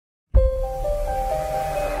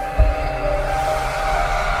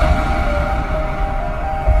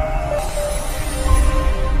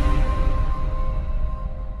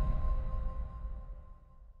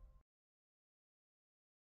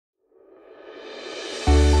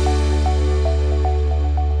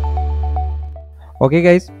Okay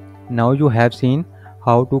guys, now you have seen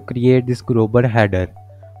how to create this global header.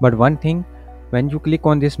 But one thing, when you click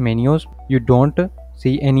on this menus, you don't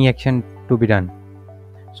see any action to be done.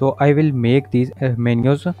 So I will make these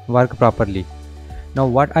menus work properly. Now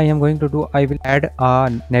what I am going to do, I will add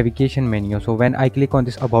a navigation menu. So when I click on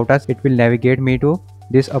this about us, it will navigate me to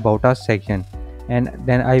this about us section. And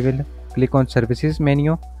then I will click on services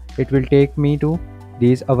menu. It will take me to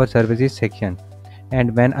this our services section.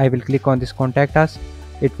 And when I will click on this contact us,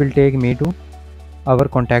 it will take me to our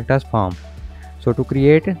contact us form. So to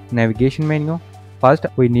create navigation menu, first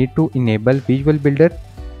we need to enable visual builder.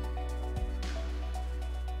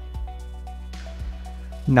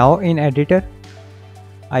 Now in editor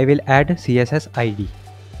I will add CSS ID.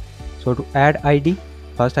 So to add ID,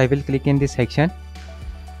 first I will click in this section.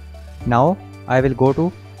 Now I will go to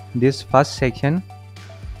this first section,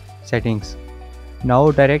 settings. Now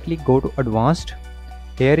directly go to advanced.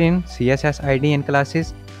 Here in CSS ID and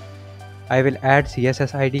classes, I will add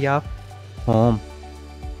CSS ID of home.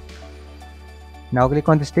 Now click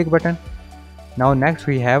on the stick button. Now next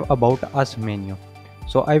we have about us menu.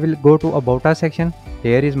 So I will go to about us section.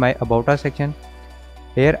 Here is my about us section.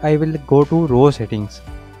 Here I will go to row settings.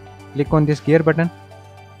 Click on this gear button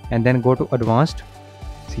and then go to advanced,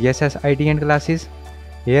 CSS ID and classes.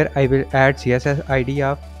 Here I will add CSS ID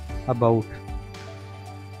of about.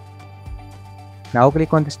 Now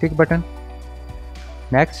click on the stick button.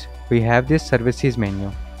 Next we have this services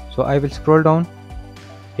menu. So I will scroll down.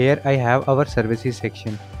 Here I have our services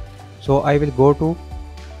section. So I will go to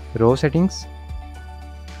row settings,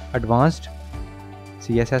 advanced,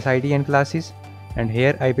 CSS ID and classes, and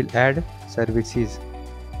here I will add services.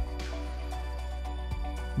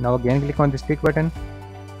 Now again click on the stick button.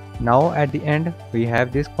 Now at the end we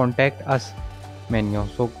have this contact us menu.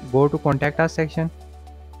 So go to contact us section.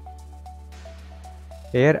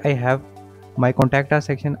 Here I have my contact us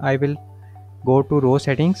section. I will go to row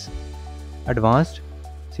settings, advanced,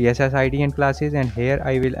 CSS ID and classes, and here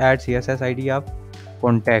I will add CSS ID of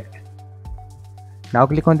contact. Now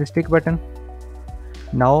click on the stick button.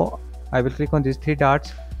 Now I will click on these three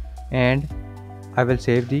dots and I will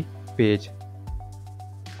save the page.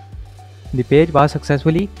 The page was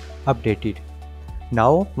successfully updated.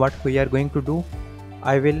 Now what we are going to do,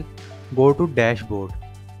 I will go to dashboard.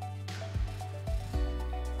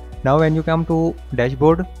 Now when you come to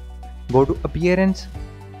dashboard, go to appearance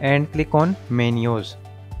and click on menus.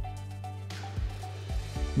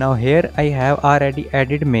 Now here I have already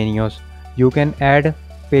added menus. You can add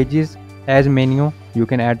pages as menu, you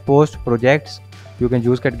can add post, projects, you can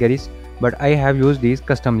use categories, but I have used these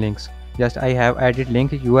custom links. Just I have added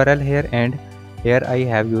link URL here and here I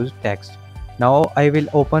have used text. Now I will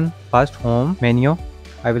open first home menu.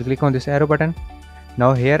 I will click on this arrow button.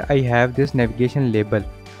 Now here I have this navigation label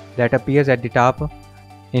that appears at the top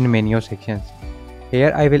in menu sections.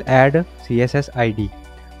 Here I will add CSS ID.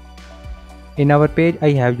 In our page I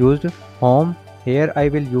have used home. Here I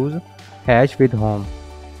will use hash with home.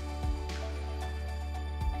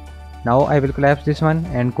 Now I will collapse this one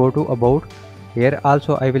and go to about. Here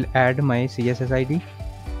also I will add my CSS ID.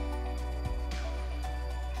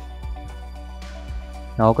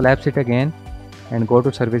 Now collapse it again and go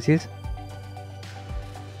to services.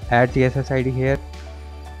 Add CSS ID here.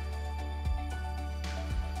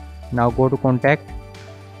 Now go to contact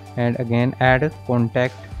and again add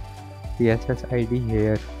contact CSS ID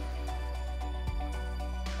here.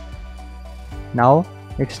 Now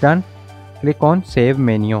it's done. Click on save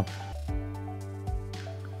menu.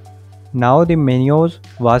 Now the menus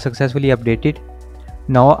was successfully updated.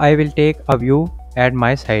 Now I will take a view at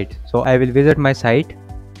my site. So I will visit my site.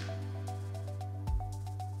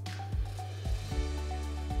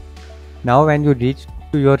 Now when you reach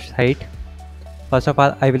to your site, first of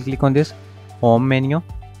all I will click on this home menu.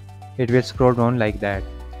 It will scroll down like that.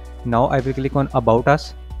 Now I will click on about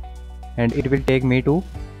us and it will take me to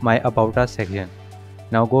my about us section.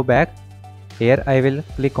 Now go back. Here I will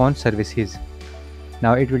click on services.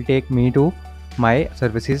 Now it will take me to my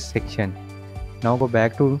services section. Now go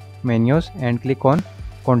back to menus and click on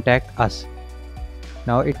contact us.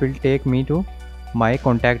 Now it will take me to my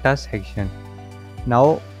contact us section.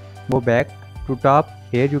 Now go back to top.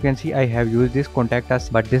 Here you can see I have used this contact us,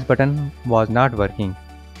 but this button was not working.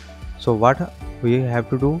 So what we have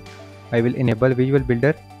to do, I will enable visual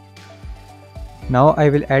builder. Now I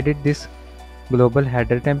will edit this global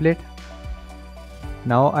header template.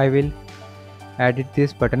 Now I will edit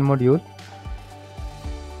this button module.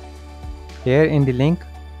 Here in the link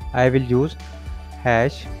I will use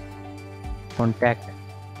hash contact.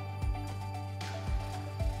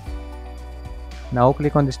 Now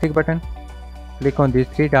click on the stick button, click on these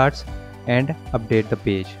three dots and update the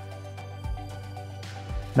page.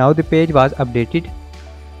 Now the page was updated.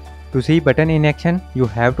 To see button in action, you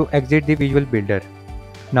have to exit the visual builder.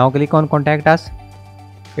 Now click on Contact Us.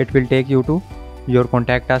 It will take you to your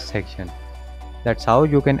Contact Us section. That's how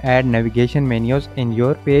you can add navigation menus in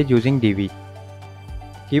your page using Divi.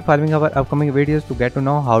 Keep following our upcoming videos to get to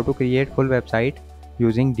know how to create full website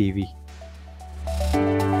using Divi.